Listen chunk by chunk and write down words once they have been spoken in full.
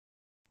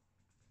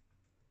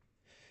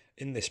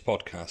In this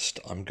podcast,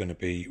 I'm going to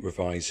be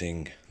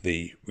revising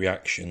the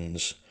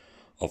reactions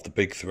of the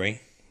big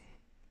three,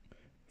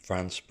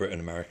 France, Britain,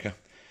 America,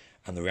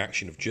 and the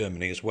reaction of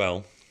Germany as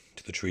well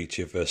to the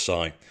Treaty of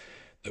Versailles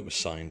that was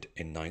signed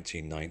in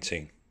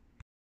 1919.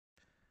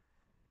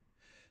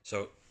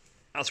 So,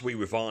 as we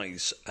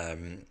revise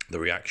the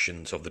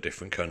reactions of the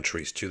different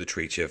countries to the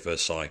Treaty of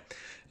Versailles,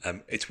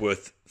 it's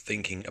worth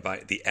thinking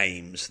about the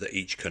aims that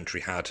each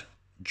country had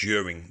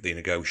during the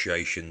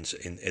negotiations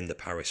in the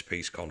Paris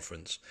Peace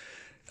Conference.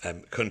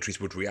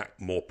 Countries would react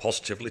more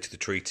positively to the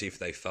treaty if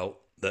they felt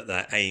that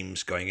their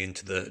aims going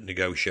into the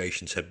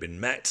negotiations had been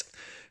met.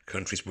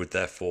 Countries would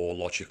therefore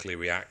logically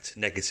react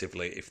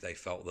negatively if they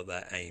felt that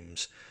their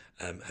aims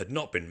had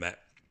not been met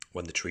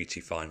when the treaty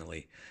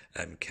finally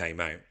came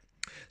out.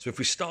 So if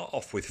we start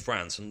off with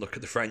France and look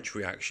at the French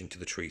reaction to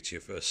the Treaty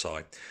of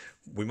Versailles,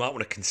 we might want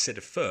to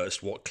consider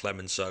first what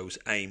Clemenceau's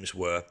aims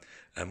were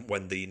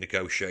when the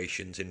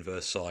negotiations in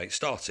Versailles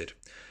started.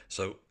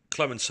 So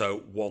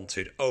Clemenceau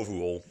wanted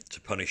overall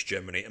to punish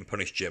Germany and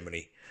punish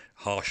Germany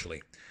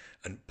harshly.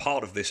 And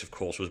part of this, of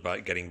course, was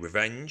about getting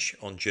revenge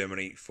on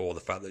Germany for the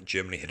fact that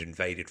Germany had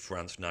invaded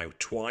France now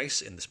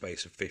twice in the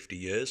space of 50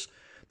 years.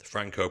 The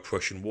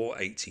Franco-Prussian War,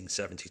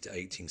 1870 to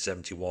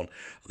 1871, and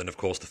then, of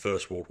course, the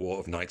First World War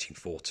of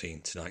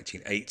 1914 to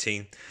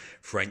 1918.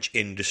 French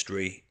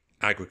industry,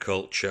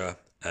 agriculture,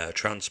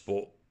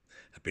 transport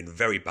had been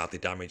very badly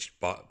damaged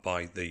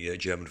by the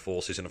German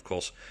forces, and, of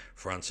course,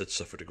 France had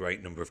suffered a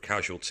great number of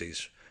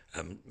casualties,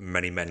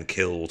 many men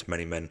killed,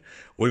 many men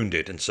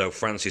wounded, and so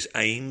France's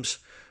aims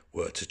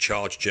were to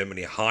charge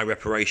Germany a high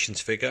reparations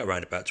figure,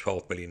 around about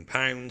 £12 million,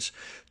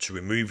 to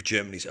remove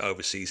Germany's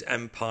overseas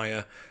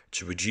empire,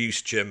 to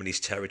reduce Germany's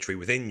territory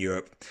within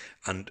Europe,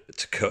 and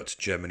to cut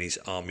Germany's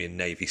army and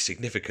navy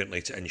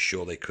significantly to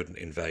ensure they couldn't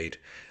invade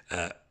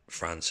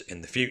France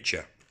in the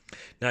future.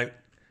 Now,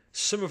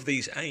 some of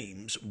these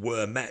aims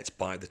were met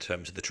by the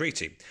terms of the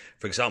treaty.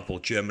 For example,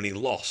 Germany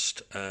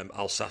lost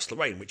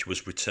Alsace-Lorraine, which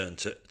was returned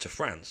to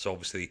France. So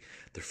obviously,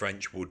 the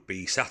French would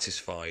be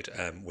satisfied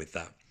with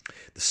that.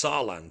 The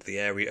Saarland, the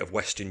area of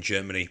western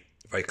Germany,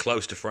 very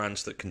close to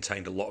France, that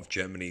contained a lot of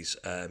Germany's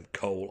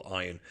coal,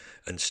 iron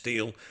and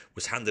steel,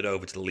 was handed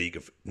over to the League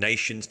of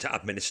Nations to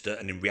administer,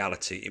 and in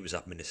reality it was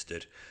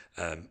administered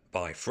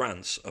by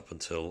France up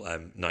until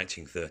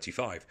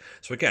 1935.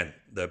 So again,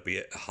 there'd be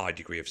a high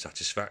degree of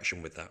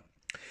satisfaction with that.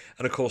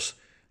 And of course,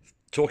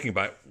 talking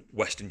about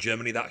Western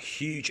Germany, that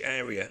huge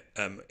area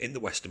in the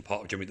western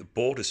part of Germany that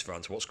borders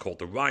France, what's called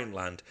the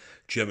Rhineland,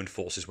 German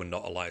forces were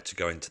not allowed to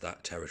go into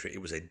that territory.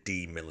 It was a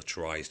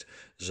demilitarized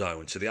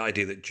zone. So the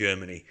idea that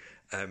Germany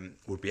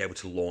would be able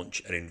to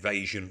launch an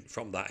invasion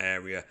from that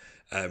area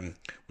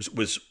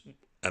was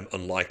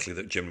unlikely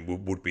that Germany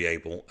would be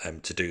able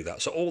to do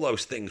that. So all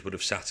those things would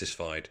have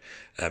satisfied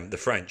the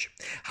French.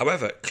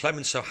 However,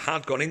 Clemenceau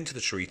had gone into the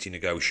treaty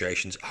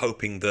negotiations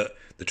hoping that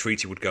the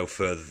treaty would go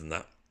further than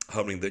that,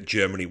 hoping that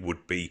Germany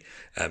would be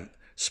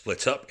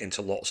split up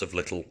into lots of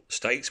little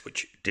states,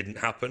 which didn't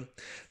happen,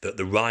 that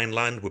the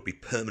Rhineland would be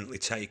permanently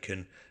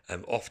taken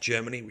off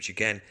Germany, which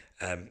again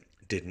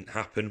didn't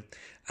happen,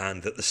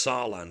 and that the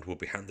Saarland would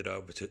be handed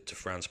over to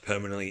France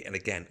permanently, and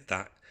again,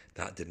 that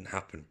didn't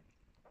happen.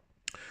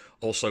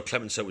 Also,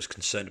 Clemenceau was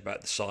concerned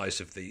about the size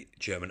of the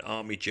German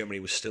army. Germany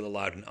was still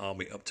allowed an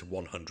army up to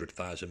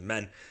 100,000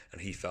 men,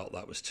 and he felt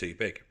that was too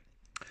big.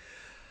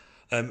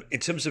 In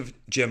terms of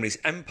Germany's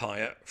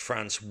empire,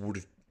 France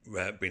would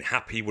have been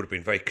happy, would have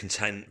been very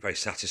content, very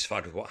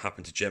satisfied with what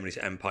happened to Germany's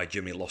empire.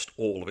 Germany lost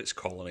all of its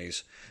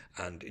colonies,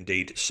 and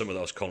indeed some of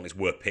those colonies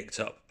were picked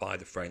up by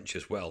the French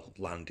as well.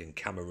 Land in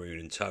Cameroon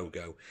and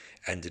Togo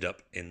ended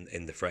up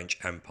in the French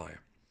Empire.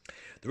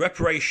 The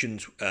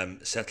reparations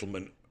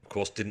settlement, of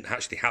course, didn't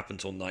actually happen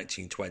until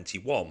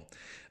 1921,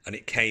 and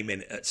it came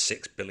in at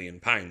 £6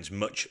 billion,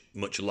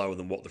 much lower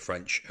than what the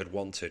French had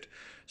wanted.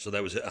 So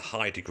there was a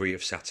high degree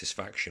of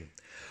satisfaction.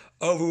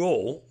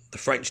 Overall, the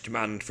French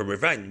demand for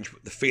revenge,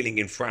 the feeling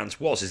in France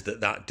is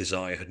that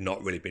desire had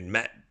not really been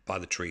met by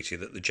the treaty,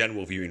 that the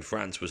general view in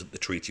France was that the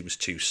treaty was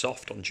too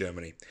soft on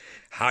Germany.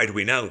 How do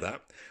we know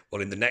that?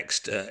 Well, in the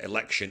next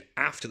election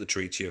after the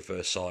Treaty of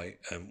Versailles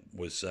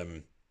was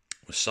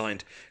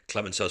signed,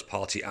 Clemenceau's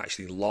party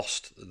actually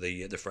lost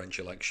the French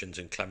elections,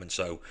 and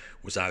Clemenceau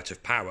was out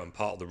of power. And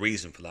part of the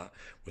reason for that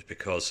was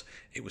because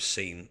it was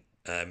seen,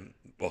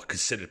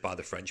 considered by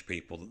the French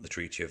people, that the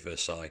Treaty of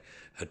Versailles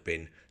had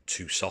been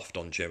too soft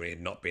on Germany,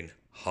 had not been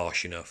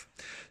harsh enough.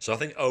 So I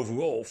think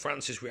overall,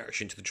 France's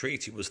reaction to the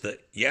treaty was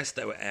that, yes,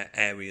 there were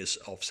areas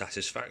of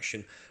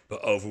satisfaction,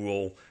 but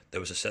overall there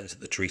was a sense that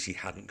the treaty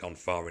hadn't gone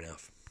far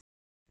enough.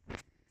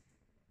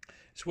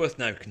 It's worth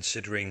now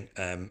considering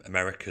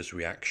America's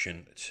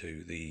reaction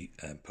to the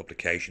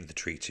publication of the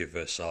Treaty of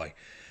Versailles,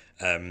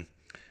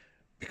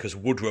 because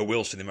Woodrow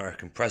Wilson, the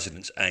American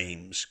president's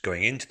aims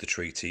going into the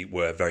treaty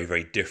were very,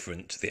 very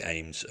different to the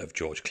aims of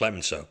George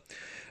Clemenceau.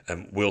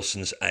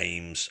 Wilson's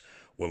aims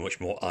were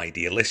much more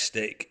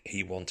idealistic.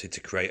 He wanted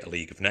to create a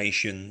League of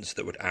Nations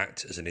that would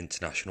act as an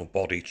international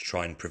body to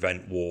try and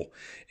prevent war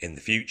in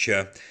the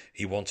future.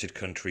 He wanted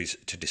countries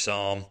to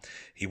disarm.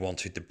 He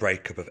wanted the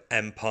breakup of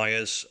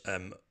empires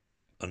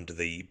under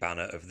the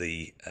banner of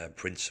the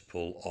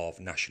principle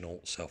of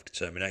national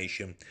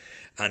self-determination.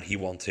 And he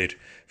wanted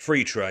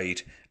free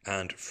trade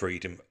and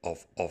freedom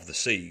of the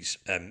seas.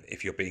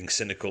 If you're being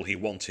cynical, he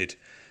wanted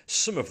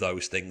some of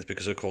those things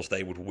because, of course,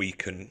 they would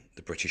weaken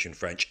the British and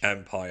French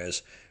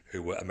empires,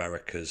 who were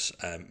America's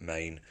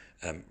main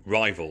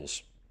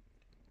rivals.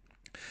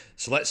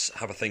 So let's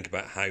have a think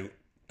about how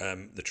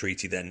the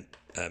treaty then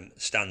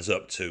stands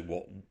up to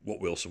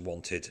what Wilson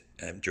wanted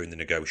during the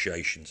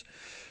negotiations.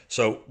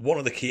 So one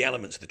of the key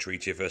elements of the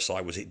Treaty of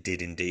Versailles was it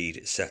did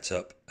indeed set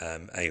up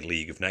a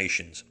League of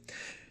Nations.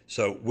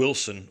 So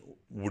Wilson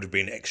would have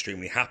been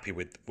extremely happy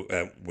with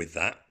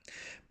that.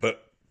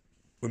 But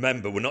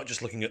remember, we're not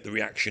just looking at the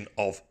reaction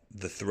of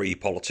the three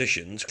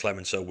politicians,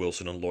 Clemenceau,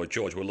 Wilson and Lloyd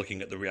George. We're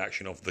looking at the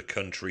reaction of the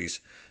countries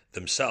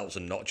themselves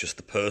and not just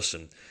the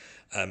person.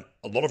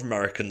 A lot of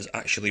Americans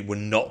actually were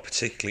not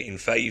particularly in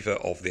favour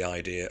of the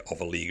idea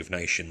of a League of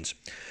Nations.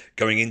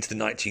 Going into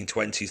the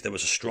 1920s, there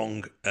was a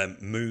strong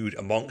mood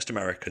amongst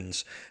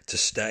Americans to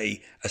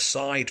stay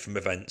aside from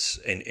events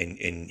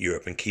in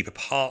Europe and keep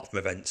apart from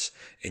events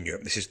in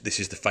Europe. This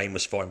is the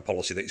famous foreign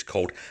policy that is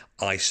called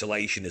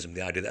isolationism,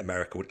 the idea that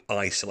America would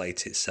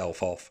isolate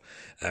itself off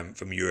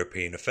from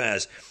European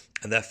affairs.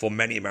 And therefore,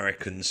 many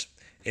Americans,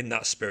 in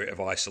that spirit of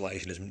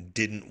isolationism,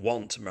 didn't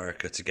want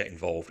America to get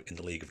involved in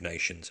the League of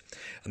Nations.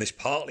 And this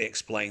partly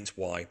explains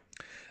why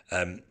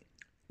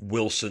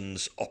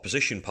Wilson's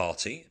opposition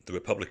party, the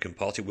Republican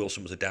Party —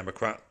 Wilson was a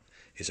Democrat,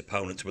 his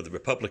opponents were the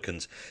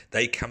Republicans —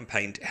 they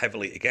campaigned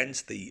heavily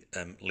against the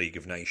League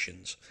of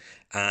Nations.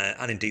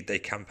 And indeed, they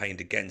campaigned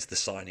against the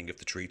signing of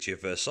the Treaty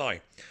of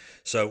Versailles.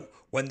 So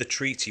when the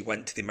treaty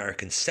went to the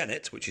American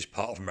Senate, which is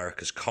part of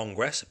America's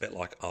Congress, a bit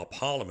like our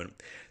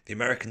Parliament, the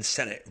American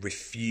Senate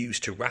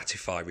refused to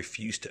ratify,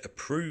 refused to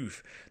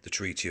approve the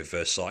Treaty of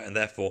Versailles, and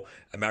therefore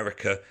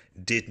America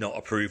did not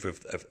approve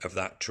of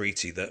that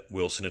treaty that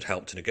Wilson had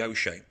helped to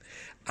negotiate.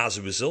 As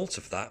a result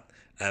of that,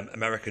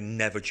 America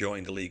never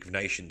joined the League of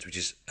Nations, which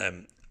is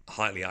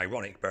highly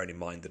ironic, bearing in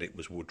mind that it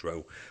was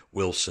Woodrow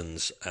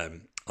Wilson's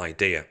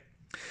idea.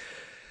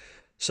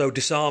 So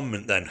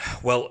disarmament then.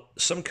 Well,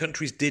 some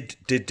countries did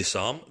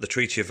disarm. The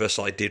Treaty of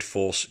Versailles did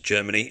force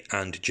Germany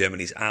and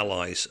Germany's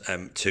allies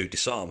to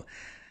disarm.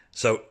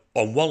 So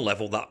on one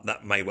level,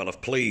 that may well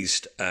have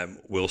pleased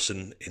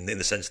Wilson in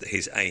the sense that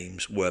his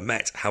aims were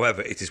met.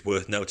 However, it is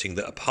worth noting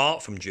that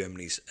apart from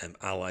Germany's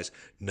allies,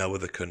 no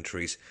other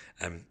countries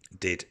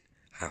did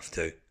have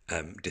to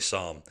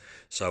disarm.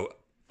 So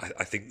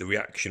I think the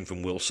reaction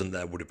from Wilson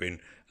there would have been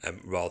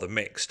rather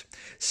mixed.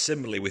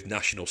 Similarly with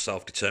national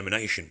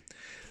self-determination.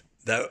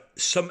 Though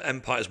some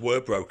empires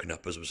were broken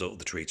up as a result of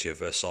the Treaty of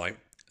Versailles.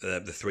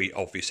 The three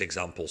obvious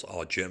examples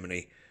are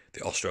Germany, the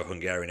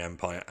Austro-Hungarian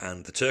Empire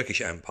and the Turkish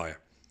Empire.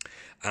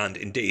 And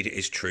indeed, it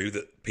is true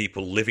that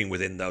people living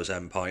within those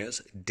empires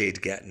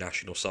did get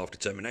national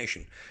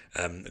self-determination.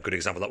 A good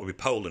example of that would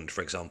be Poland,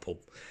 for example.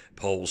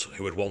 Poles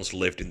who had once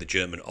lived in the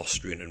German,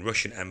 Austrian and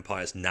Russian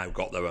empires now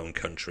got their own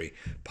country,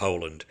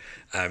 Poland.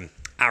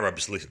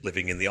 Arabs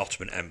living in the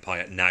Ottoman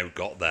Empire now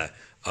got their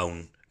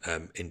own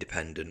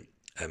independent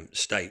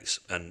states,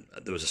 and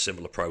there was a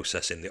similar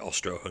process in the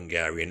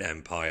Austro-Hungarian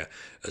Empire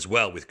as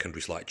well, with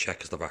countries like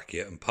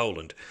Czechoslovakia and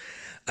Poland,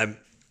 and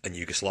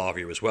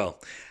Yugoslavia as well.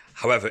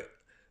 However,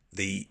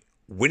 the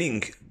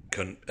winning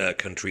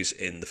countries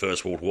in the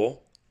First World War,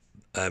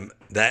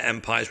 their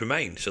empires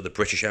remained. So the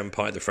British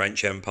Empire, the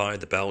French Empire,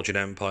 the Belgian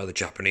Empire, the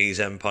Japanese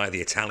Empire,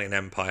 the Italian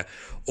Empire,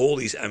 all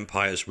these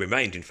empires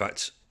remained. In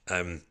fact,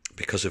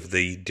 because of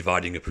the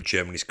dividing up of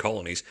Germany's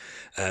colonies,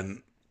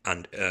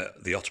 and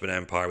the Ottoman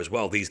Empire as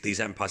well, these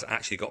empires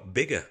actually got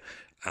bigger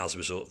as a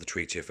result of the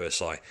Treaty of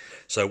Versailles.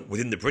 So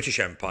within the British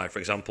Empire, for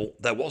example,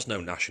 there was no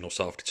national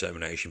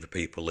self-determination for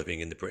people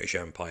living in the British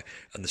Empire,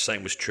 and the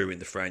same was true in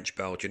the French,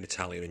 Belgian,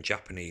 Italian and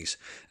Japanese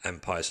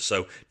empires.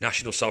 So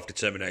national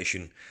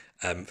self-determination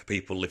for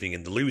people living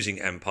in the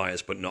losing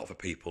empires, but not for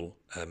people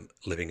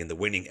living in the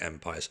winning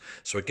empires.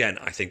 So again,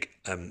 I think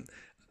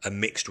a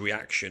mixed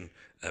reaction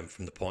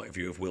from the point of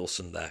view of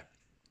Wilson there.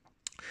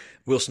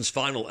 Wilson's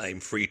final aim,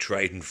 free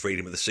trade and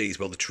freedom of the seas,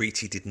 well, the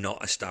treaty did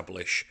not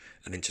establish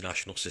an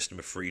international system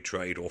of free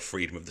trade or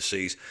freedom of the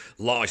seas,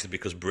 largely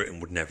because Britain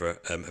would never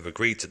have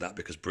agreed to that,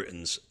 because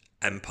Britain's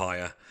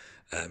empire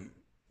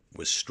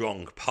was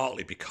strong,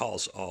 partly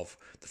because of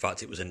the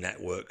fact it was a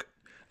network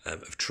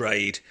of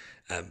trade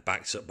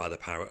backed up by the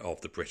power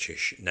of the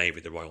British Navy,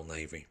 the Royal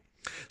Navy.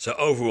 So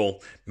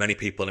overall, many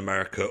people in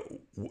America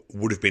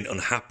would have been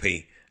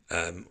unhappy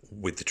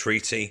with the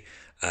treaty.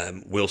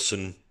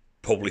 Wilson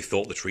probably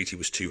thought the treaty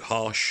was too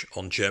harsh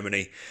on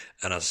Germany,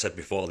 and as I said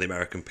before, the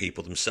American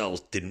people themselves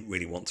didn't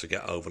really want to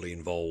get overly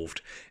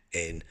involved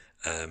in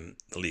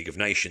the League of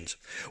Nations.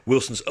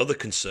 Wilson's other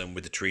concern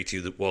with the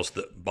treaty was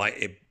that by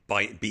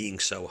by it being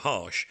so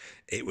harsh,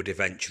 it would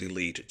eventually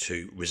lead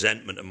to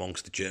resentment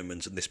amongst the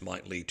Germans, and this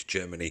might lead to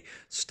Germany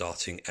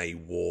starting a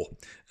war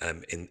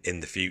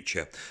in the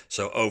future.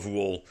 So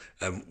overall,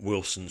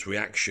 Wilson's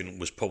reaction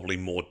was probably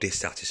more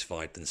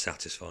dissatisfied than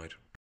satisfied.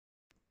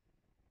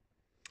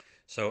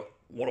 So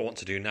what I want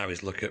to do now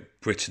is look at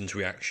Britain's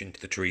reaction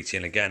to the treaty,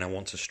 and again I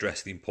want to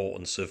stress the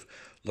importance of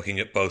looking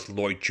at both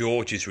Lloyd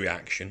George's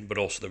reaction but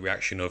also the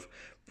reaction of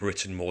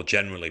Britain more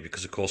generally,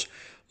 because of course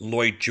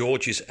Lloyd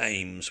George's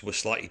aims were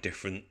slightly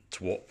different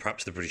to what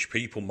perhaps the British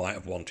people might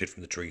have wanted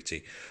from the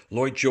treaty.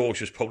 Lloyd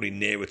George was probably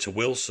nearer to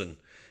Wilson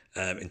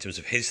in terms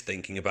of his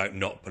thinking about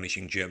not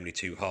punishing Germany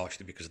too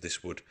harshly, because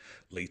this would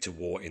lead to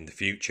war in the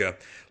future.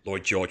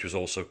 Lloyd George was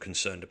also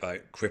concerned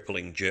about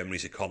crippling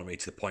Germany's economy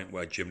to the point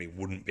where Germany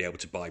wouldn't be able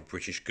to buy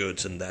British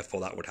goods, and therefore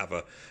that would have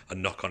a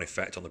knock-on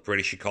effect on the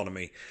British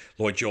economy.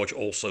 Lloyd George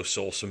also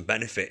saw some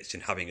benefits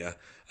in having a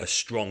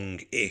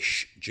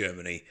strong-ish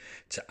Germany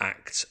to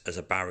act as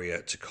a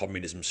barrier to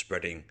communism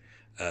spreading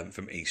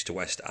from east to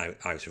west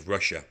out of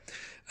Russia.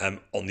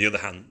 On the other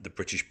hand, the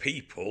British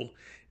people,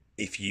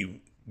 if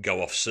you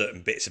go off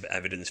certain bits of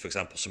evidence, for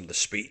example, some of the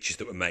speeches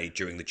that were made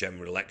during the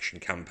general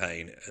election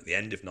campaign at the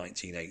end of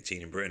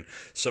 1918 in Britain,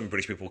 some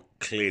British people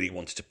clearly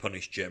wanted to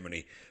punish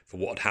Germany for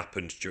what had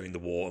happened during the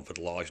war and for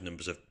the large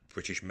numbers of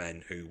British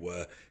men who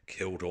were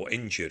killed or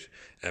injured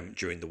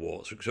during the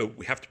war. So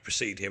we have to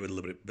proceed here with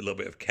a little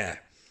bit of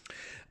care.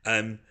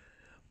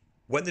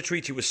 When the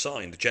treaty was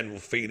signed, the general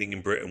feeling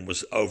in Britain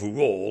was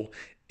overall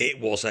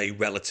it was a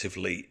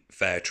relatively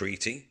fair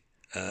treaty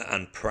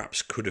and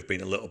perhaps could have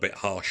been a little bit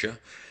harsher.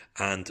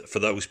 And for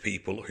those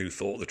people who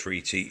thought the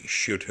treaty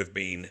should have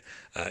been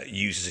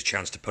used as a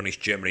chance to punish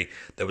Germany,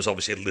 there was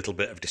obviously a little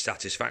bit of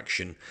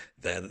dissatisfaction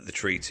there that the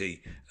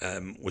treaty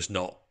was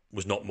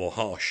not more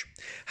harsh.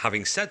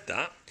 Having said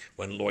that,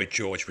 when Lloyd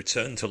George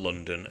returned to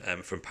London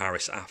from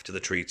Paris after the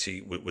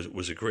treaty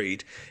was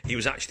agreed, he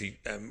was actually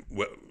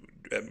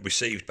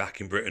received back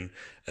in Britain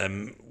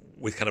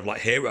with kind of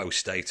like hero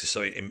status.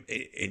 So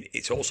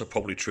it's also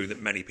probably true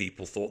that many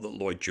people thought that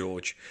Lloyd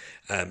George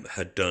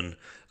had done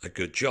a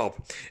good job.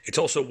 It's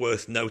also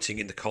worth noting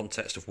in the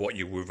context of what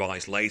you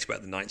revised later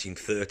about the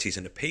 1930s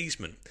and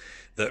appeasement,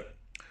 that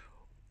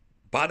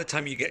by the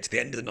time you get to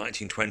the end of the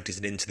 1920s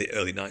and into the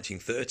early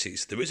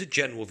 1930s, there is a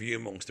general view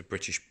amongst the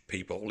British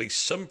people, or at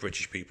least some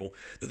British people,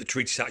 that the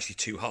treaty is actually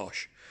too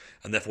harsh.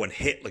 And therefore, when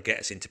Hitler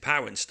gets into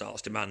power and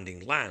starts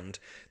demanding land,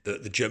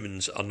 the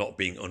Germans are not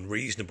being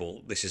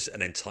unreasonable. This is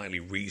an entirely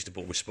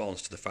reasonable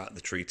response to the fact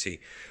the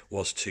treaty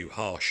was too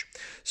harsh.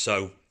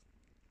 So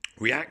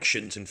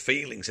reactions and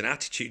feelings and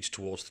attitudes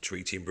towards the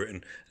treaty in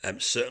Britain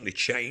certainly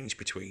changed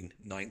between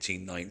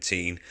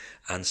 1919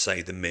 and,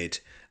 say, the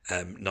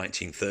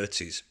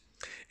mid-1930s.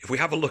 If we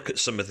have a look at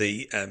some of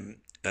the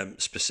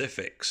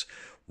specifics,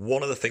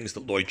 one of the things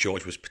that Lloyd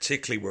George was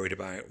particularly worried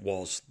about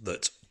was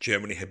that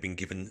Germany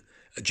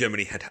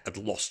had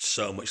lost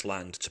so much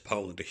land to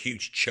Poland. A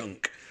huge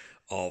chunk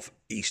of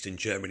eastern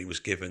Germany was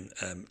given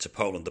to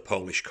Poland, the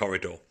Polish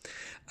corridor,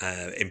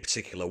 in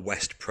particular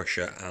West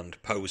Prussia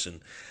and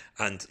Posen.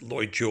 And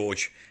Lloyd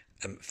George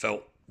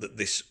felt that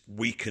this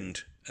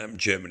weakened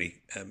Germany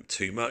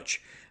too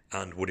much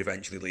and would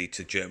eventually lead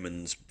to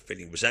Germans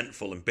feeling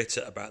resentful and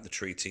bitter about the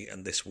treaty,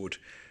 and this would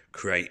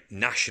create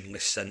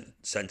nationalist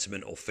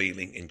sentiment or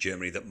feeling in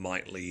Germany that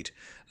might lead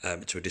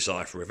to a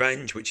desire for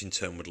revenge, which in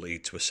turn would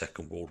lead to a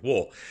Second World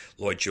War.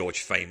 Lloyd George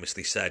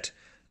famously said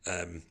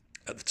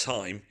at the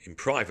time, in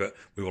private,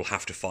 we will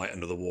have to fight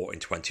another war in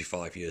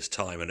 25 years'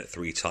 time and at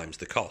 3 times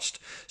the cost.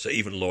 So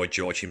even Lloyd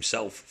George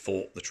himself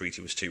thought the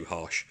treaty was too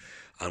harsh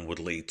and would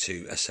lead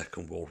to a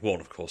Second World War.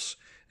 And of course,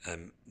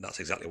 that's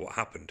exactly what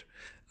happened.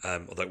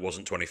 Although it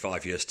wasn't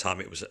 25 years' time,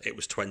 it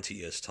was 20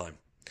 years' time.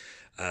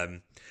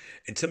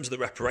 In terms of the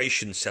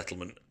reparations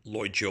settlement,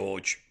 Lloyd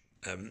George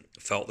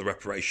felt the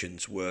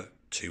reparations were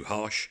too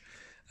harsh.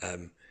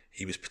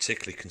 He was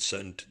particularly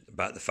concerned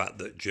about the fact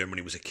that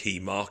Germany was a key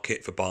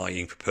market for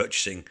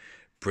purchasing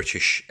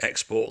British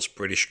exports,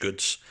 British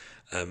goods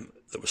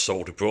that were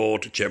sold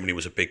abroad. Germany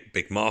was a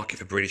big market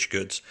for British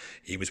goods.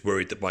 He was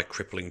worried that by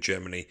crippling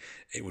Germany,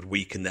 it would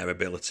weaken their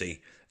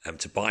ability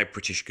to buy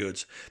British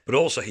goods. But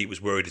also he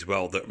was worried as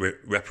well that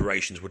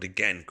reparations would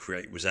again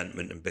create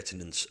resentment and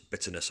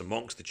bitterness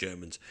amongst the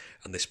Germans,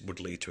 and this would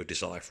lead to a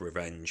desire for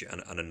revenge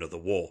and another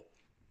war.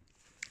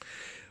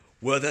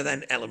 Were there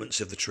then elements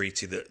of the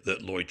treaty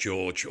that Lloyd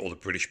George or the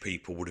British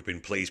people would have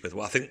been pleased with?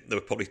 Well, I think there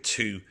were probably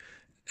two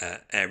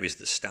areas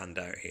that stand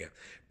out here.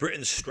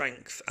 Britain's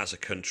strength as a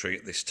country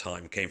at this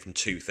time came from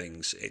two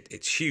things: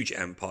 its huge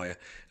empire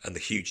and the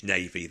huge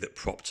navy that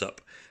propped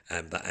up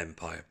that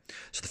empire.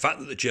 So the fact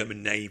that the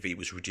German navy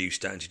was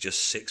reduced down to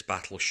just 6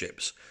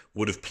 battleships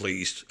would have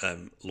pleased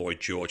Lloyd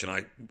George, and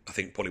I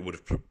think probably would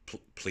have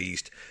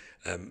pleased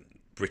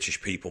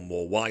British people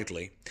more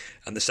widely.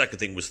 And the second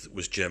thing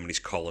was Germany's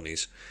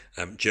colonies.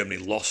 Germany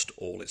lost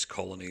all its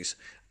colonies,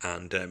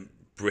 and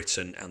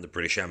Britain and the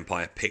British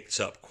Empire picked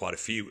up quite a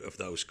few of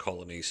those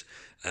colonies,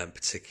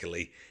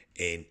 particularly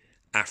in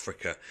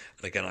Africa.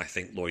 And again, I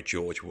think Lloyd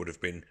George would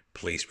have been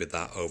pleased with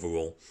that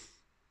overall.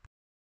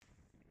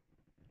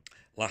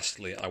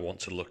 lastly, I want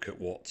to look at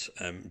what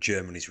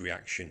Germany's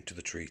reaction to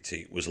the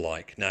treaty was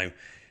like. Now,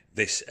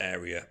 this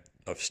area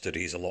of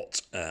study is a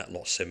lot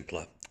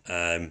simpler.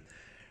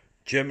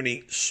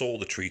 Germany saw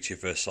the Treaty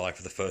of Versailles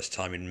for the first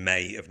time in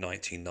May of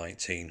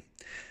 1919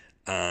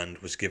 and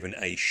was given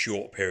a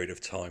short period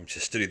of time to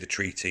study the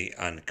treaty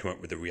and come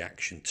up with a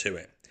reaction to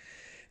it.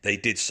 They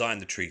did sign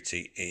the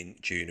treaty in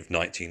June of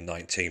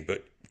 1919,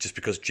 but just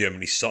because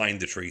Germany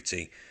signed the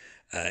treaty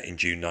in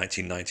June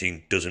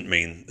 1919 doesn't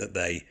mean that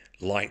they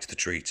liked the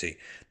treaty.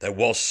 There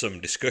was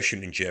some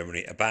discussion in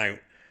Germany about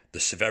the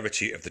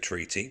severity of the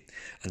treaty,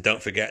 and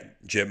don't forget,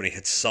 Germany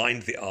had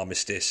signed the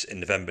armistice in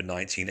November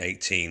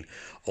 1918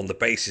 on the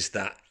basis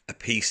that a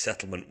peace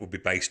settlement would be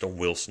based on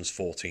Wilson's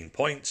 14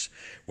 points,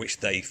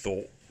 which they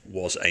thought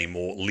was a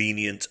more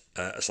lenient,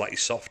 a slightly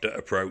softer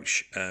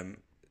approach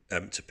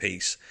to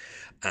peace,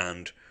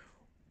 and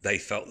they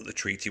felt that the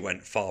treaty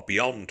went far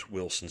beyond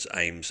Wilson's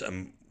aims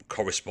and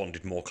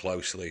corresponded more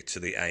closely to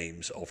the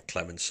aims of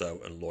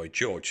Clemenceau and Lloyd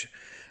George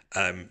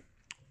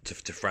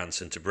to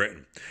France and to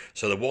Britain.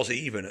 So there was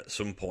even at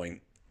some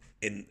point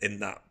in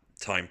that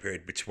time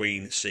period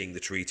between seeing the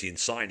treaty and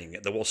signing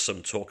it, there was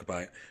some talk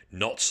about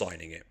not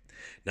signing it.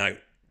 Now,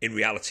 in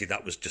reality,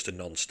 that was just a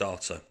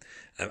non-starter.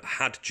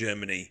 Had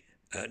Germany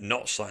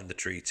not signed the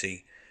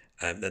treaty,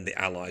 then the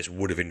Allies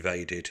would have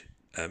invaded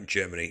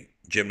Germany.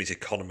 Germany's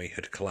economy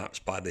had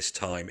collapsed by this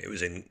time. It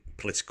was in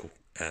political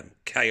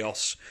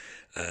chaos.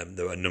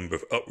 There were a number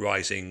of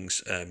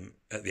uprisings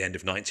at the end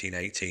of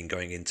 1918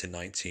 going into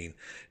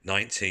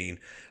 1919.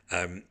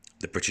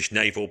 The British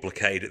naval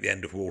blockade at the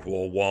end of World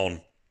War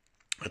One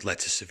had led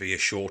to severe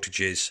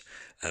shortages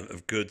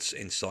of goods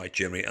inside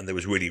Germany, and there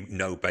was really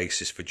no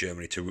basis for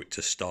Germany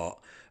to start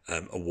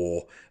a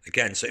war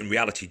again. So in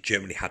reality,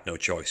 Germany had no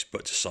choice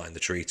but to sign the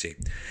treaty.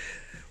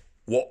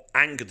 What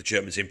angered the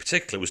Germans in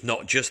particular was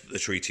not just that the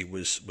treaty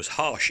was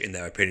harsh in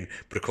their opinion,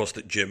 but of course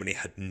that Germany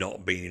had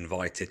not been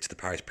invited to the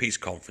Paris Peace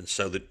Conference,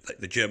 so that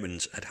the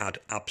Germans had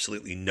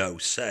absolutely no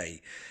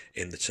say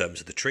in the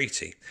terms of the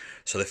treaty.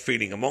 So the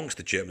feeling amongst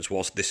the Germans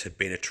was this had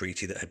been a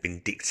treaty that had been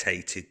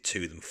dictated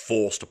to them,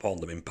 forced upon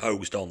them,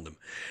 imposed on them.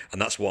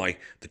 And that's why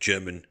the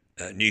German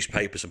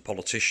newspapers and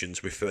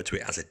politicians referred to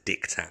it as a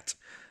diktat,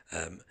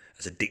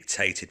 as a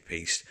dictated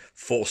peace,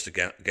 forced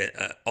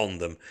on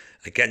them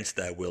against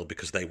their will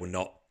because they were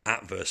not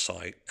at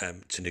Versailles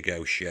to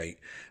negotiate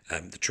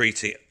the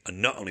treaty.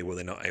 And not only were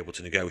they not able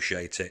to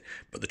negotiate it,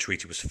 but the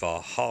treaty was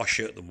far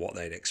harsher than what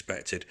they'd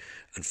expected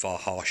and far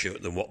harsher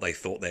than what they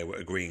thought they were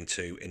agreeing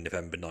to in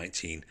November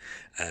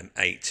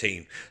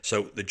 1918.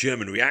 So the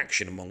German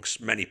reaction amongst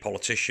many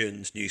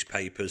politicians,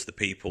 newspapers, the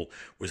people,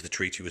 was the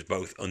treaty was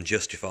both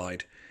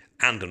unjustified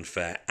and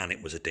unfair, and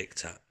it was a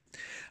diktat.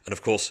 And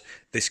of course,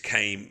 this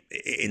came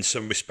in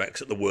some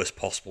respects at the worst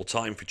possible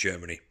time for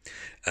Germany,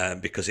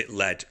 because it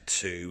led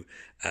to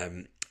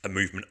a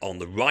movement on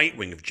the right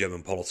wing of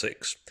German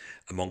politics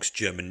amongst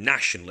German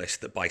nationalists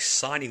that by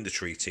signing the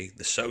treaty,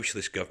 the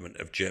socialist government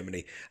of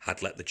Germany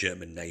had let the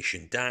German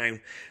nation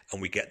down,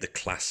 and we get the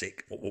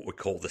classic, what we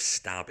call the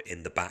stab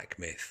in the back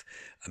myth,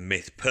 a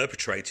myth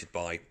perpetrated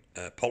by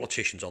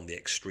politicians on the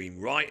extreme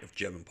right of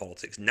German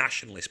politics,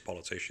 nationalist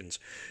politicians,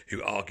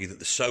 who argue that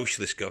the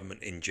socialist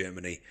government in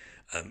Germany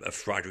of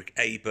Friedrich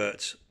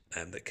Ebert,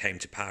 that came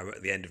to power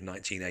at the end of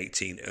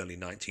 1918, early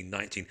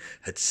 1919,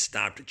 had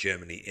stabbed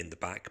Germany in the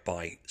back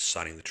by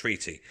signing the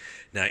treaty.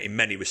 Now, in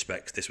many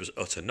respects, this was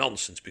utter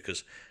nonsense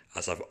because,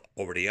 as I've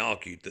already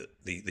argued, that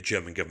the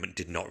German government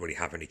did not really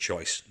have any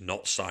choice.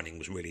 Not signing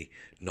was really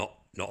not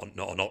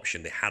an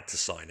option. They had to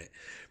sign it.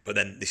 But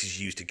then this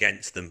is used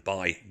against them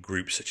by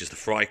groups such as the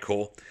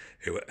Freikorps,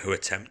 who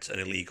attempt an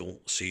illegal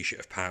seizure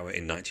of power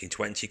in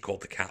 1920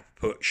 called the Kapp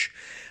Putsch,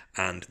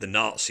 and the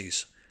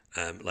Nazis,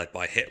 led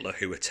by Hitler,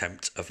 who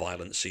attempt a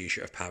violent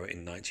seizure of power in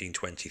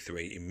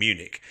 1923 in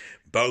Munich.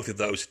 Both of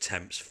those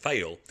attempts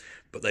fail,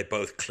 but they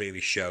both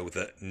clearly show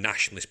that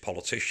nationalist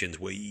politicians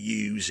were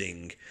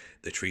using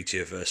the Treaty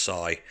of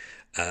Versailles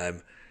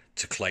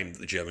to claim that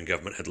the German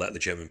government had let the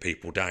German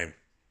people down.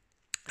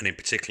 And in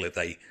particular,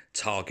 they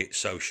target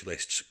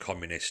socialists,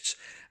 communists,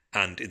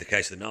 and in the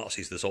case of the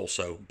Nazis, there's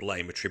also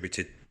blame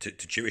attributed to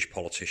Jewish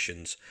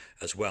politicians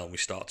as well. And we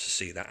start to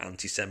see that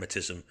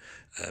anti-Semitism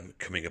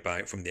coming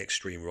about from the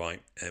extreme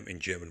right in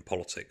German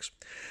politics.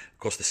 Of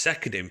course, the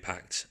second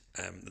impact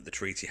that the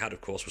treaty had,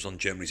 of course, was on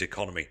Germany's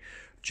economy.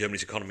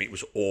 Germany's economy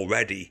was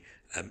already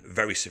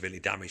very severely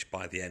damaged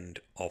by the end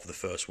of the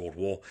First World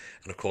War.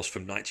 And of course,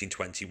 from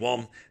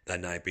 1921, they're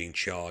now being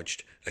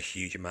charged a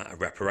huge amount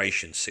of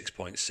reparations,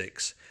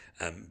 £6.6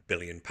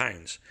 billion.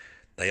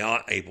 They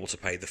are able to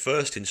pay the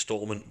first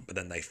instalment, but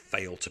then they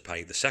fail to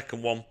pay the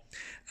second one.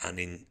 And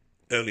in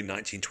early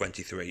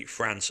 1923,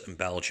 France and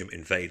Belgium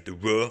invade the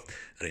Ruhr,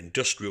 an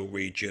industrial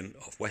region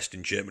of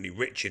Western Germany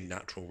rich in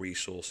natural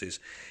resources,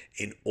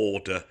 in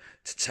order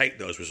to take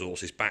those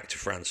resources back to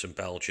France and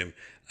Belgium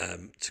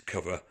to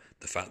cover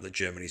the fact that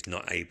Germany is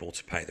not able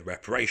to pay the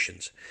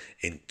reparations.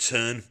 In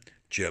turn,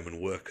 German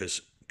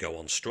workers go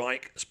on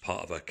strike as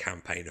part of a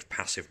campaign of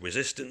passive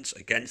resistance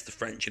against the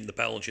French and the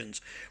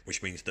Belgians,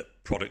 which means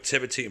that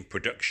productivity and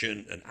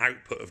production and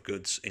output of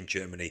goods in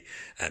Germany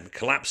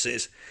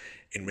collapses.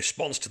 In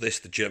response to this,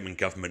 the German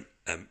government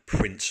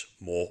prints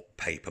more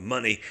paper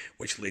money,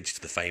 which leads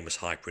to the famous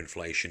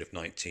hyperinflation of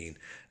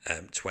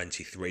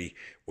 1923,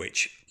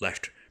 which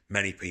left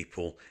many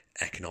people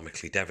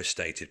economically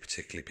devastated,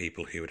 particularly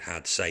people who had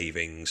had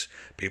savings,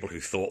 people who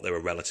thought they were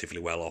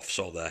relatively well off,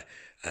 saw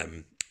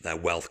their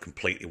wealth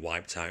completely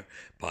wiped out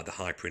by the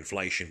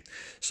hyperinflation.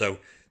 So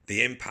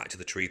the impact of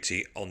the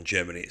treaty on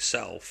Germany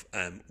itself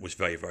was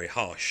very, very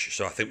harsh.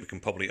 So I think we can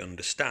probably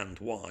understand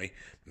why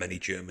many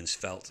Germans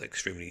felt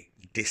extremely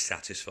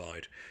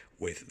dissatisfied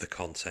with the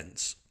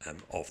contents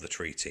of the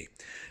treaty.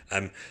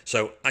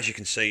 So as you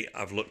can see,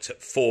 I've looked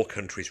at 4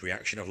 countries'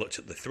 reaction. I've looked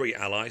at the 3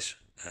 allies,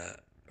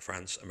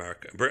 France,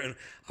 America and Britain.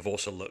 I've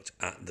also looked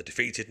at the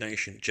defeated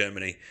nation,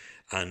 Germany,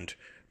 and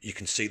you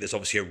can see there's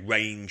obviously a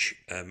range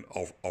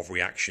of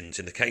reactions.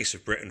 In the case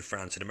of Britain,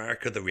 France and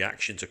America, the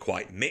reactions are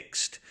quite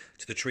mixed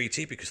to the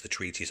treaty because the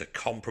treaty is a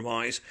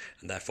compromise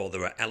and therefore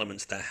there are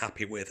elements they're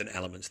happy with and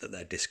elements that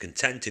they're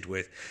discontented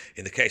with.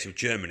 In the case of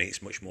Germany,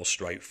 it's much more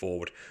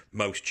straightforward.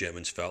 Most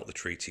Germans felt the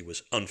treaty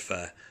was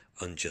unfair,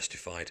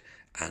 unjustified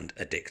and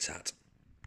a diktat.